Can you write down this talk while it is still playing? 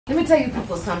Let me tell you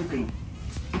people something.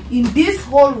 In this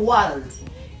whole world,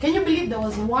 can you believe there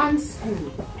was one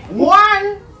school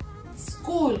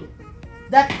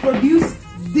that produced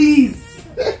these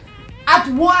at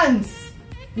once?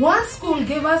 One school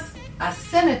gave us a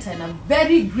senator and a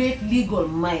very great legal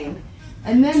mind,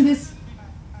 and then this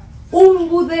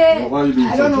umbu there. Why are you being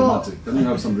I so don't know. dramatic? Can you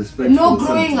have some respect? No for the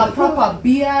growing senator? a proper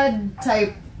beard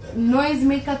type,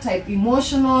 noisemaker type,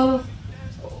 emotional.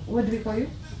 What do we call you?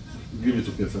 Give it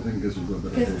to Kes. I think Kes will go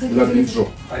better. Kes, With that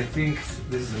intro. I think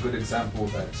this is a good example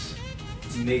that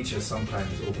nature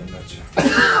sometimes over nurture.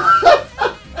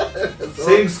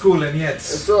 Same school and yet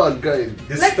It's so unkind.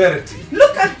 disparity. Like,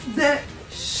 look at the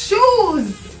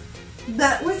shoes.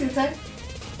 What's your time?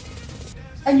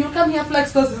 And you come here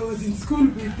flex because I was in school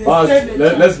with the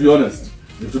senator. Let's be honest.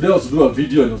 If today I was to do a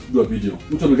video and I was to do a video,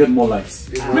 which one will get more likes?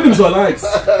 Yeah. Millions of likes.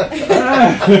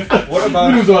 What about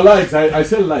Millions of likes. I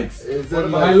sell likes. What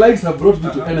My likes have brought me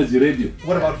to Energy Radio.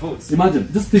 what about votes?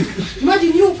 Imagine, just think.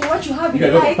 Imagine you for what you have in You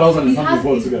got likes, 1,000 and it something has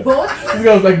votes. in This votes.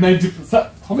 guy was like 90.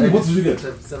 How many votes did you get?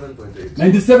 7.8.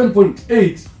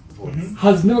 97.8 votes.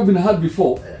 has never been heard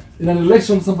before. In an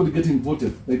election, somebody getting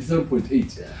voted.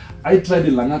 97.8. Yeah. I tried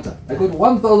in Langata. I got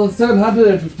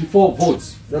 1,754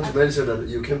 votes. Not to mention that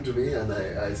you came to me and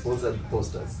I sponsored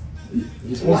posters. He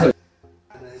sponsored.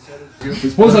 And I shouted He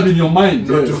sponsored in your mind.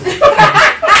 Not Yes.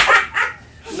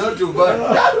 too not too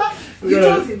bad. You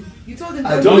told him. You told him. I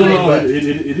to No, told do no, it. no. He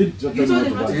didn't just You tell told me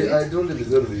him not not to to buy. I told him it's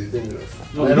going to be dangerous.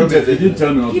 No, I don't get he didn't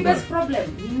tell me not to buy. Kibe's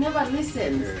problem, he never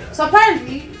listens. Yeah. So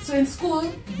apparently, so in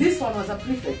school, this one was a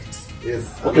prefect.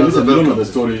 Yes. Okay, listen, you don't know the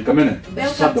story. Come in.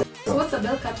 Bell Shut captain. the So what's a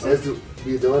bell I captain? used to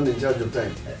be the one in charge of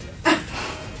time.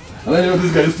 And then you know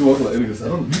this guy used to work like Eric. I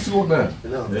don't know. You still work there?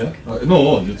 No. Yeah?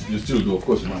 No, you still do. Of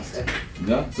course you must.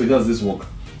 Yeah? So he does this work.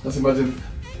 Just imagine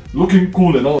looking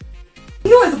cool and all. He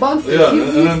was bouncing. Yeah, He's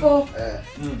and used then- for.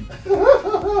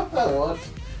 What?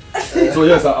 So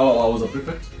yes, I was a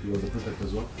prefect. He was a prefect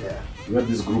as well. Yeah. We had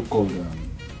this group called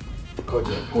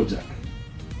Kojak. Kojak.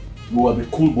 We were the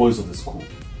cool boys of the school.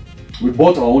 We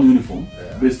bought our own uniform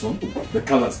Yeah. based on the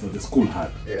colors that the school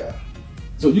had. Yeah.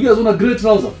 So you guys want a grey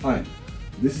trouser? Fine.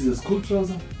 This is a school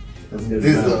trouser. This is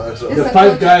It's The a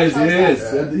five Kojak guys, trouser. yes,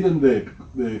 Yeah. and even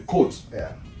the coat.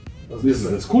 Yeah. This is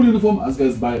the school uniform. As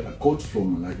guys buy a coat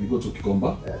from, like, you go to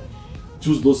Kikomba, Yeah.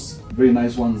 choose those very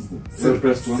nice ones, the Silk.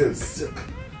 pressed ones, Silk.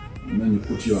 and then you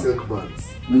put your Silk buns.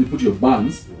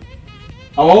 bands.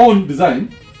 Our own design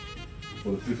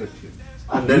for the prefect here.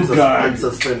 And then You guys. and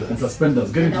suspenders. And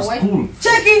suspenders. Get into Now, when- school.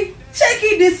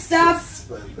 Checking this stuff.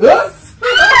 Huh?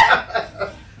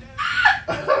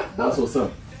 That's what's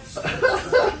up.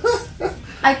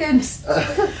 I can't.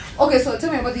 Okay, so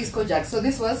tell me about these Kojaks. So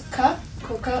this was K.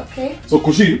 So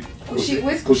Kushi, Kushi.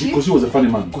 Where's Kushi Kushi? was a funny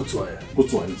man. Kutswa, yeah.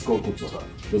 Kutswa, it's called Kutswa.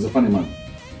 He was a funny man.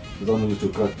 He don't used to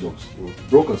crack jokes.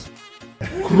 Brokers.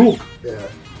 Crook, Yeah.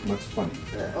 but funny.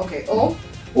 Yeah. Okay. Oh.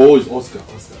 Oh, it's Oscar.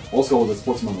 Oscar. Oscar was a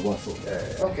sportsman of us. So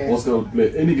Yeah. Okay. Oscar would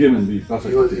play any game and be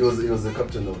perfect. He was the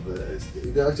captain of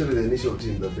actually the initial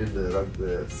team that did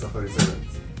the Safari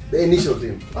Sevens. The initial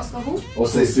team. Oscar who?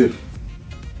 Also Sir.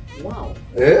 Wow.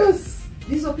 Yes.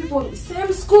 These are people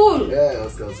same school. Yeah,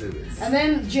 Oscar Sevens. And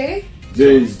then J.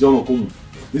 Jay is John Okumu.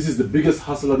 This is the biggest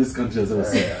hustler this country has ever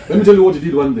seen. Yeah. Let me tell you what he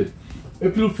did one day.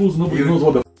 April Fools, nobody knows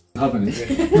what the is happening.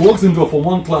 He walks into a Form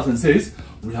 1 class and says,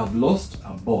 "We have lost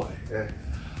a boy." Yeah.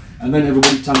 And then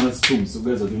everybody chanted spoons. So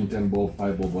guys are doing 10 bob,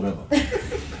 5 bob, whatever.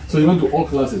 So he went to all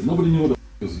classes. Nobody knew what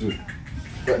he was doing.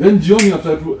 Then Gioni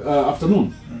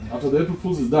afternoon, after the April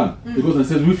Fools is done, he goes and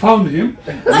says, "We found him."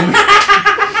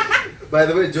 By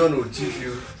the way, John will cheat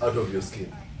you out of your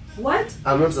skin. What?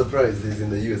 I'm not surprised he's in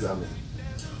the US Army.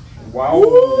 Wow.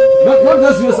 Not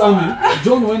just US Army.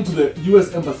 John went to the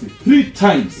US Embassy 3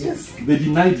 times. Yes. They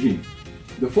denied him.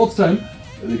 The 4th time,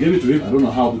 they gave it to him. I don't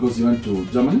know how, because he went to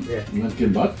Germany Yeah. and then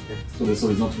came back. Yeah. So they saw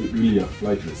he's not really a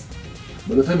flight risk.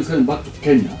 By the time he's coming back to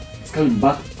Kenya, he's coming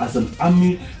back as an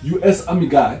army, US Army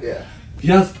guy. Yeah. He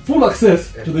has full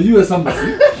access to the US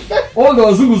Embassy. All the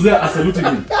Wazungus there are saluting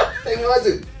him.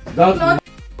 Imagine. That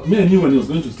me and you, when he was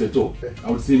going to Stato,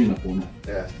 I would see him in a porno.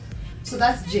 Yeah. So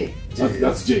that's J.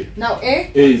 That's J. Now A.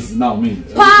 A is now me.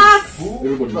 Pass.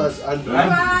 Everybody knows. Pass and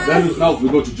Right? Then now we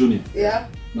go to Junior. Yeah.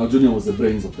 Now Junior was the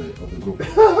brains of the group.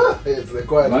 it's the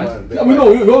quiet Right? one. The Yeah, we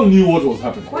know. We all knew what was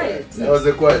happening. Quiet. I was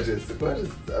the quietest. The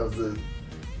quietest. I was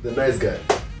the nice guy.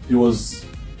 He was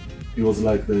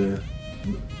like the.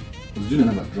 Because Junior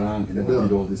never drank, he never No.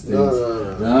 did all these things.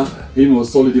 No. Yeah, him was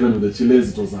solid even with the Chiles.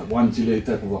 It was like one Chile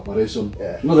type of operation.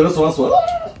 Yeah. You know, the rest of us were.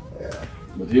 Yeah.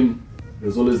 But him, he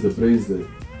was always the brains, the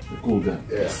cool guy.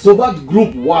 Yeah. So that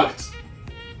group worked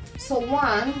So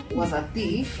one was a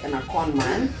thief and a con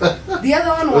man. The other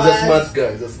one He was was a smart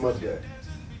guy. He's a smart guy.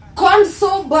 con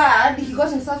so bad he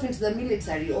got himself into the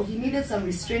military, or he needed some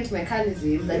restraint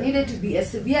mechanism that needed to be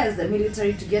as severe as the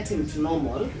military to get him to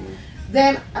normal.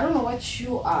 Then I don't know what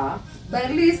you are, but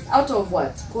at least out of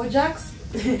what Kojak's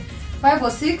 5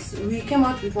 or 6, we came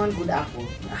out with one good apple.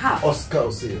 Half. Oscar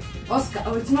Osir. Oscar.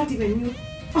 Oh, it's not even you.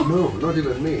 No, not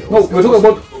even me. No, we're talking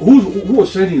about who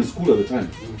was shining in school at the time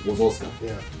was Oscar.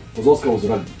 Yeah, Because Oscar was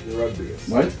rugby, the rugby. Yes.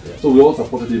 right? Yeah. So we all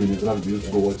supported him in his rugby. We used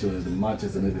to go watch the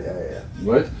matches and everything.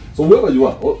 Yeah. Right? So wherever you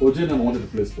are, Oje never wanted to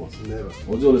play sports. Never.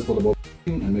 Oje always thought about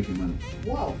and making money.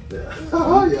 Wow. Yeah.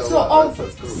 Yeah. So well, of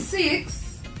that's cool.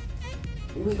 6,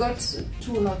 we got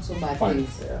 2 not so bad 5.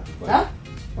 things. Yeah. Huh?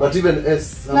 But even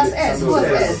S. Plus S. Who was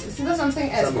Sammy S? See, that's what I'm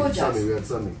saying. S. Sammy, Kojak. we had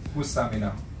Sammy. Who's Sammy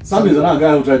now? Sam is another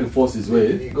guy who tried to force his He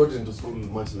way. got into school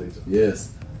much later.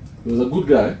 Yes. He was a good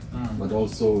guy, but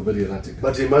also very erratic.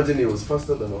 But imagine he was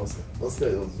faster than Oscar.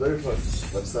 Oscar was very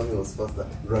fast, but Sammy was faster.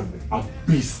 Rugby. A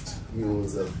beast. He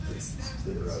was a beast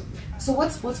in rugby. So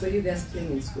what sports were you guys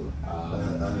playing in school?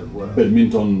 Well,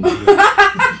 Badminton.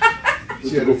 We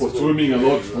used to go for swimming a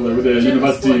lot with the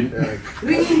university.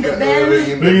 Ringing the bell.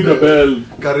 Ringing the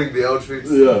bell. Carrying the outfits.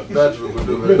 Yeah. That we could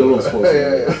do. Played a lot of sports.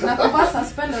 Yeah. Na kuva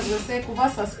suspenders, we say kuva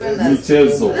suspenders.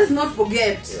 Kilonzo. Let's not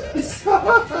forget. Yes.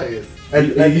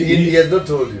 And he has not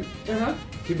told you. Uh-huh.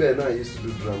 Kibe and I used to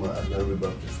do drama at Nairobi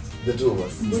Baptist. The two of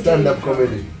us. Stand-up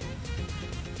comedy.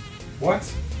 What?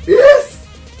 Yes!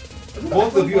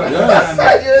 Both of you are Yes.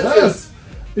 Yes.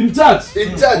 In church.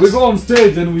 In church. We go on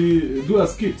stage and we do a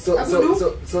skit. So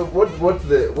what's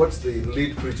the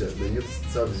lead preacher, the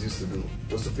youth service used to do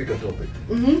was to pick a topic.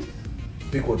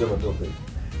 Pick whatever topic.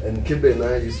 And Kibe and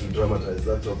I used to dramatize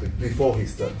that topic before he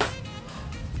starts.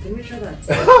 Can we try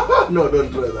that? No,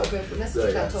 don't try that. Okay, let's So,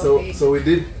 pick yeah. a topic. So we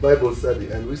did Bible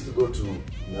study and we used to go to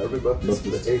Nairobi Baptist for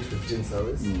the Baptist. 8:15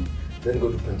 service, then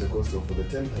go to Pentecostal for the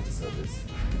 10:30 service,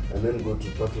 and then go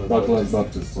to Parkland Parkland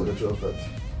Baptist. for the 12:30.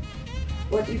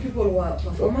 What you people were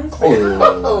performers?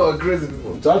 Oh, crazy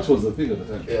people. Church was the thing at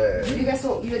the time. Yeah. You guys,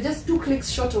 so you're just 2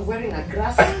 clicks short of wearing a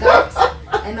grass skirt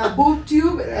and a boob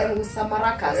tube and with some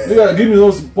maracas. Nigga, give me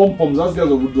those pom-poms. Those guys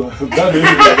would have done anything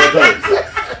at that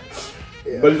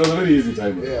time. But it was a very easy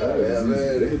time. Yeah, it was easy.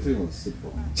 very. Everything was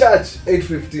simple. Church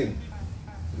 8:15.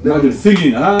 Imagine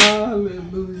singing,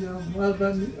 hallelujah,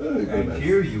 mother. And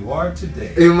here you are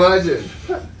today. Imagine.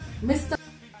 Mr.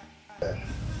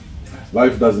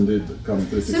 Life doesn't indeed come in So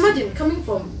 360. imagine coming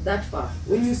from that far,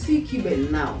 when you see Kibe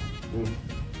now,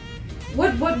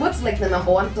 what's like the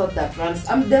 #1 thought that runs?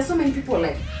 There's so many people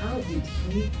like, how did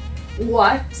he?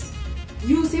 What?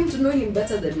 You seem to know him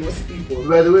better than most people.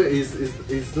 By the way, he's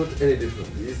not any different.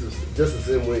 He used to, just the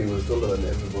same way he was taller than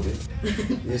everybody.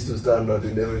 He used to stand out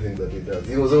in everything that he does.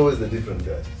 He was always the different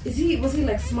guy. Was he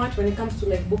like smart when it comes to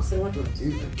like books and whatnot?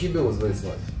 Kibe was very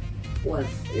smart. Was.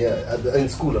 Yeah, in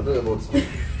school. I'm talking about school.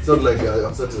 It's not like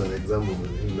I've started an example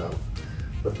with him now.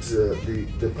 But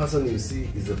the person you see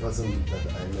is the person that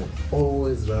I met.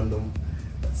 Always random,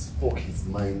 spoke his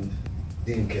mind,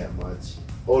 didn't care much,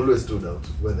 always stood out.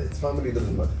 Whether it's family,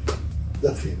 doesn't matter.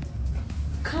 That's him.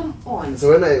 Come on.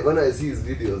 So when I see his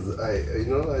videos,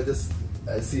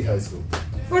 I see high school.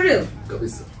 For real?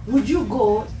 Kabisa. Would you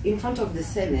go in front of the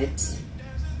Senate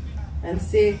and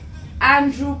say,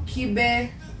 Andrew Kibe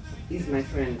is my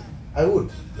friend? I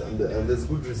would, and there's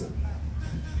good reason.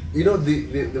 You know,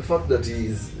 the fact that he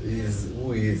is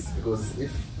who he is, because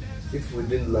if we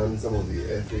didn't learn some of the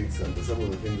ethics and some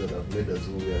of the things that have made us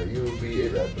who we are, you would be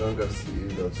either drunk or you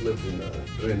would have slept in a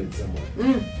drain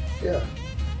somewhere. Yeah.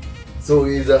 So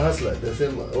he's a hustler, the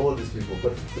same all these people,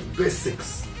 but the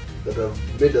basics that have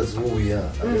made us who we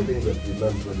are are the things that we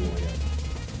learned when we were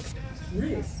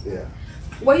young. Nice. Yeah.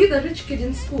 Were you the rich kid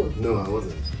in school? No, I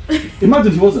wasn't.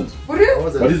 Imagine he wasn't. For I real?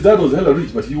 wasn't. But his dad was hella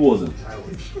rich, but he wasn't. I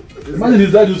was. Imagine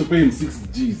his dad used to pay him 6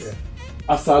 G's. Yeah.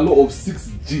 A salo of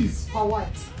 6 G's. For what?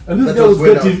 And this That guy was was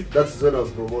when getting, that's when I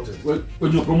was promoted.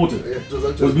 when you were promoted. Yeah, it was It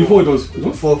actually was before it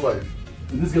was, 4 or 5.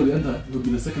 and this guy will enter, he will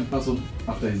be the second person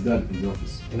after his dad in the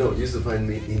office. No, he used to find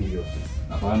me in the office.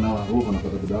 Hapana, wewe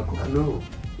unapata bidako. I know.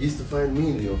 He used to find me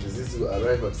in the office. He used to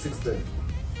arrive at 6:10.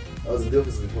 I was in the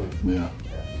office before him. Yeah.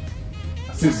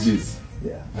 6 G's.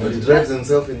 Yeah. But he drives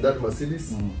himself in that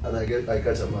Mercedes, and I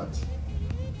catch a mat.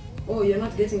 Oh, you're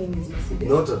not getting in his Mercedes?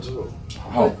 Not at all.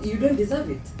 How? But you don't deserve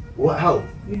it. What? How?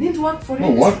 You didn't work for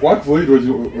No, it. work for it when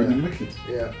you make it.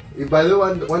 Yeah. By the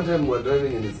way, one time we were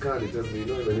driving in his car, and he tells me, you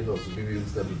know, even if I was to give you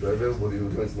this car to drive, everybody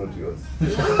will know it's not yours.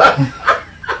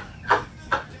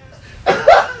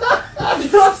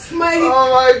 Stop smiling.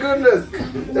 Oh my goodness!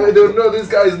 I don't know. This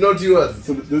guy is not yours.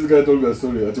 So this guy told me a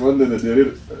story that one day the dairy,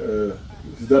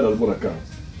 his dad has bought a car.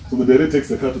 So the dairy takes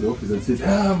the car to the office and says,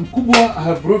 Kubwa, I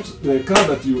have brought the car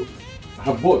that you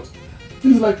have bought.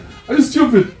 He's like, are you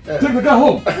stupid? Take the car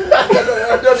home.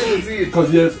 I don't even see it.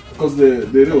 Because the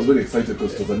dairy was very excited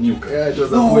because it was a new car. Yeah, it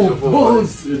was a No, Peugeot 4.5.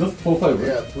 boss! It's just 4.5, right?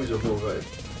 Yeah, Peugeot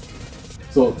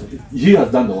 4.5. So he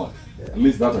has done the work. At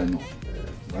least that I know.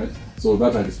 Right? So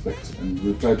that I respect. And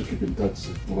we try to keep in touch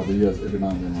over the years every now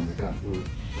and then when we can.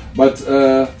 But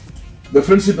the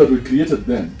friendship that we created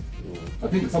then, I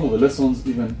think some of the lessons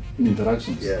even in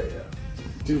interactions. Yeah.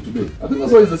 Till today. I think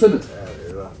that's why it's the Senate.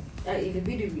 In the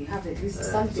video we have at least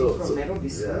something from Nairobi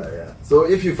School. Yeah. So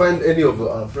if you find any of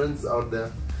our friends out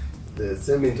there, the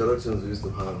same interactions we used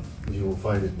to have, you will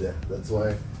find it there. That's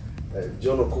why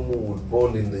John Okumu was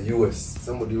born in the US.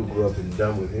 Somebody who grew up in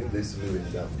Dam with him, they used to live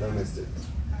in Dam Estate.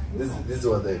 These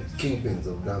were the kingpins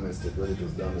of Dam Estate when it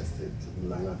was Dam Estate in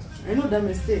Langata. I know Dam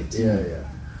Estate. Yeah.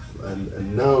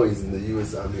 And now he's in the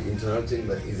US Army interacting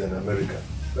like he's an American.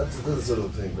 That's the sort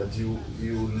of thing that you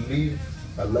live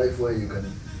a life where you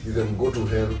can go to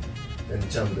hell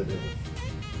and charm the devil.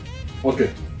 Okay.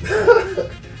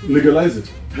 Legalize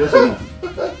it. Yes or no?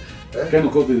 Kind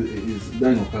of is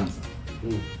dying of cancer.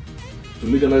 To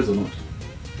legalize or not?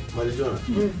 Marijuana?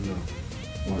 No.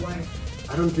 Why?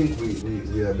 I don't think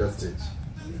we are at that stage.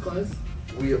 Because?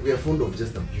 We are fond of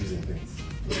just abusing things.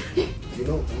 You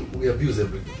know, we abuse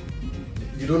everything.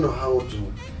 You don't know how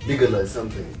to legalize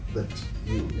something that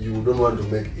you don't want to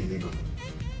make illegal.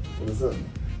 Understand?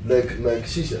 Like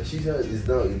shisha. Shisha is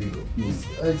now illegal.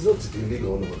 It's not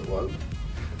illegal all over the world.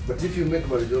 But if you make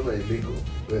marijuana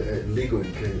illegal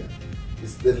in Kenya,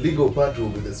 the legal part will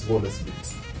be the smallest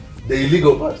bit. The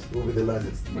illegal part will be the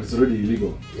largest. But it's already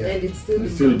illegal. Yeah. And it's still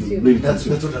being consumed.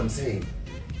 That's what I'm saying.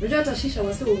 Rajata Shisha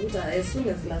was so good as soon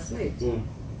as last night.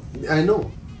 I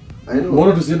know.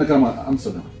 Mbona tusiende kama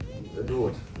Amsterdam? Do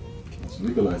what? Let's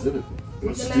legalize everything.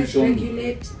 Legalize, Prostitution.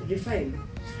 regulate, refine.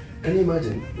 Can you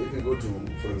imagine if you go to,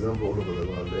 for example, all over the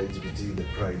world, the LGBT, the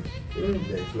Pride,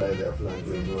 they fly their flags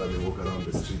and go and they walk around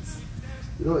the streets.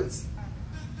 You know, it's.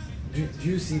 Do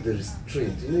you see the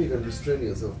restraint? You know, you can restrain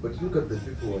yourself, but look at the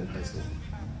people who are in high school.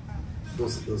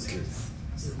 Those kids.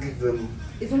 Just give them.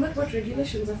 Isn't that what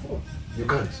regulations are for? You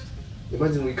can't.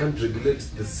 Imagine we can't regulate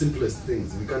the simplest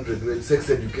things. We can't regulate sex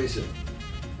education.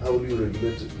 How will you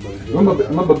regulate marijuana?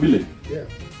 Remember Billy? Yeah.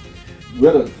 We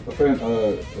had a friend,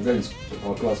 a guy in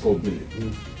our class called Billy.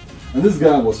 And this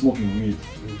guy was smoking weed.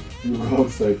 He would go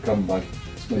outside, come back,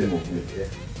 smelling of weed. Yeah.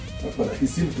 But he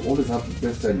seemed to always have the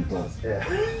best time in class. Yeah.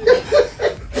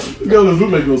 The guy always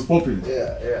looked like he was popping.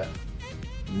 Yeah.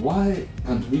 Why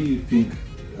can't we think,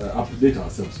 update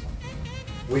ourselves?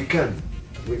 We can.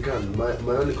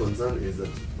 My only concern is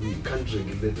that we can't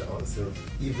regulate ourselves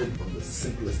even on the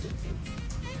simplest of things.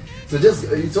 So just,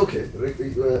 it's okay.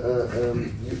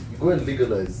 You go and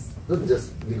legalize, not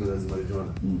just legalize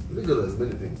marijuana, legalize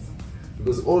many things.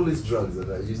 Because all these drugs that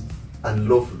are used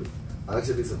unlawfully are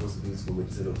actually supposed to be used for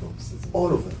medicinal purposes.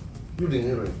 All of them, including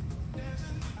heroin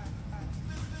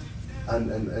and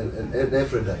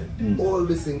ephedrine. All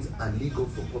these things are legal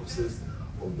for purposes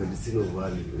of medicinal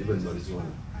value, even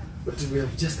marijuana. But we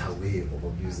have just a way of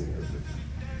abusing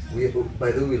everything.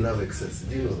 By the way, we love excess.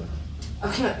 Do you know that?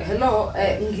 Hello,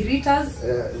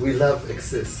 Ngiritas. We love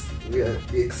excess. We are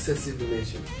the excessive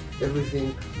nation.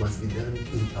 Everything must be done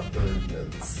in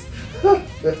abundance.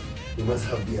 We must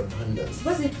have the abundance.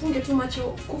 Basi tufunge tu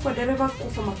macho, kufa dereva,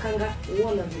 kufa makanga,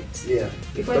 all of it. Yeah.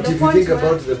 If But if you think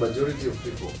about the majority of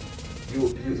people,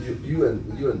 you and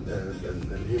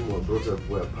him were brought up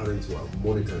where parents were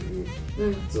monitoring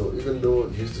him. So even though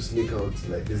he used to sneak out,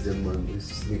 like this gentleman used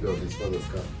to sneak out his father's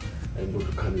car and go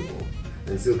to carnival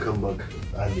and still come back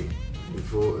early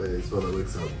before his father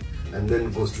wakes up and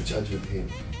then goes to church with him.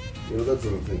 You know, that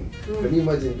sort of thing. Can you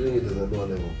imagine doing it at a lower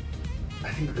level? I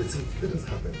think that's something that has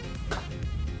happened.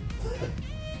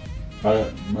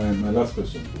 My last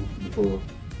question before,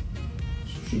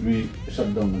 should we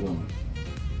shut down the government?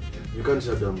 You can't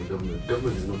shut down the government.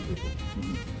 Government is not people.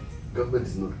 Government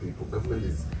is not people. Government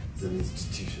is an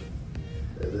institution.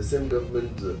 The same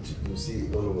government that you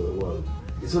see all over the world.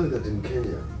 It's only that in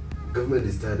Kenya, government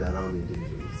is tied around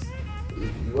individuals.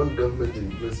 If you want government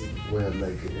in places where,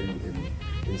 like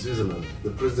in Switzerland,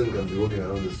 the president can be walking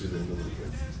around the street and nobody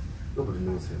cares. Nobody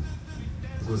knows him.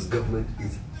 Because government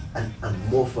is an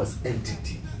amorphous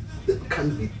entity that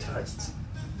can't be touched.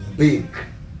 Big.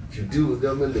 If you deal with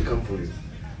government, they come for you.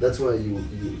 That's why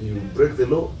you break the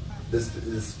law, the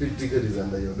speed ticket is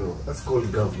under your door. That's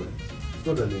called government. It's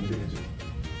not an individual.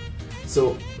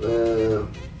 So,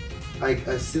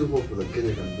 I still hope that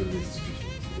Kenya can build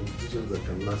institutions that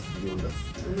can last beyond us.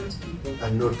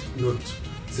 And not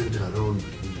centered around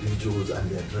individuals and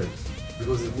their tribes.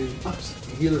 Because it means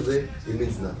here and there, it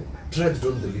means nothing. Tribes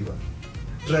don't deliver.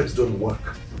 Tribes don't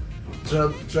work.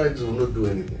 Tribes will not do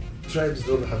anything. Tribes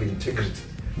don't have integrity.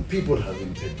 People have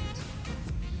integrity.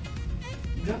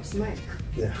 Drops mic.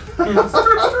 Yeah.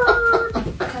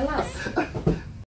 Kalas.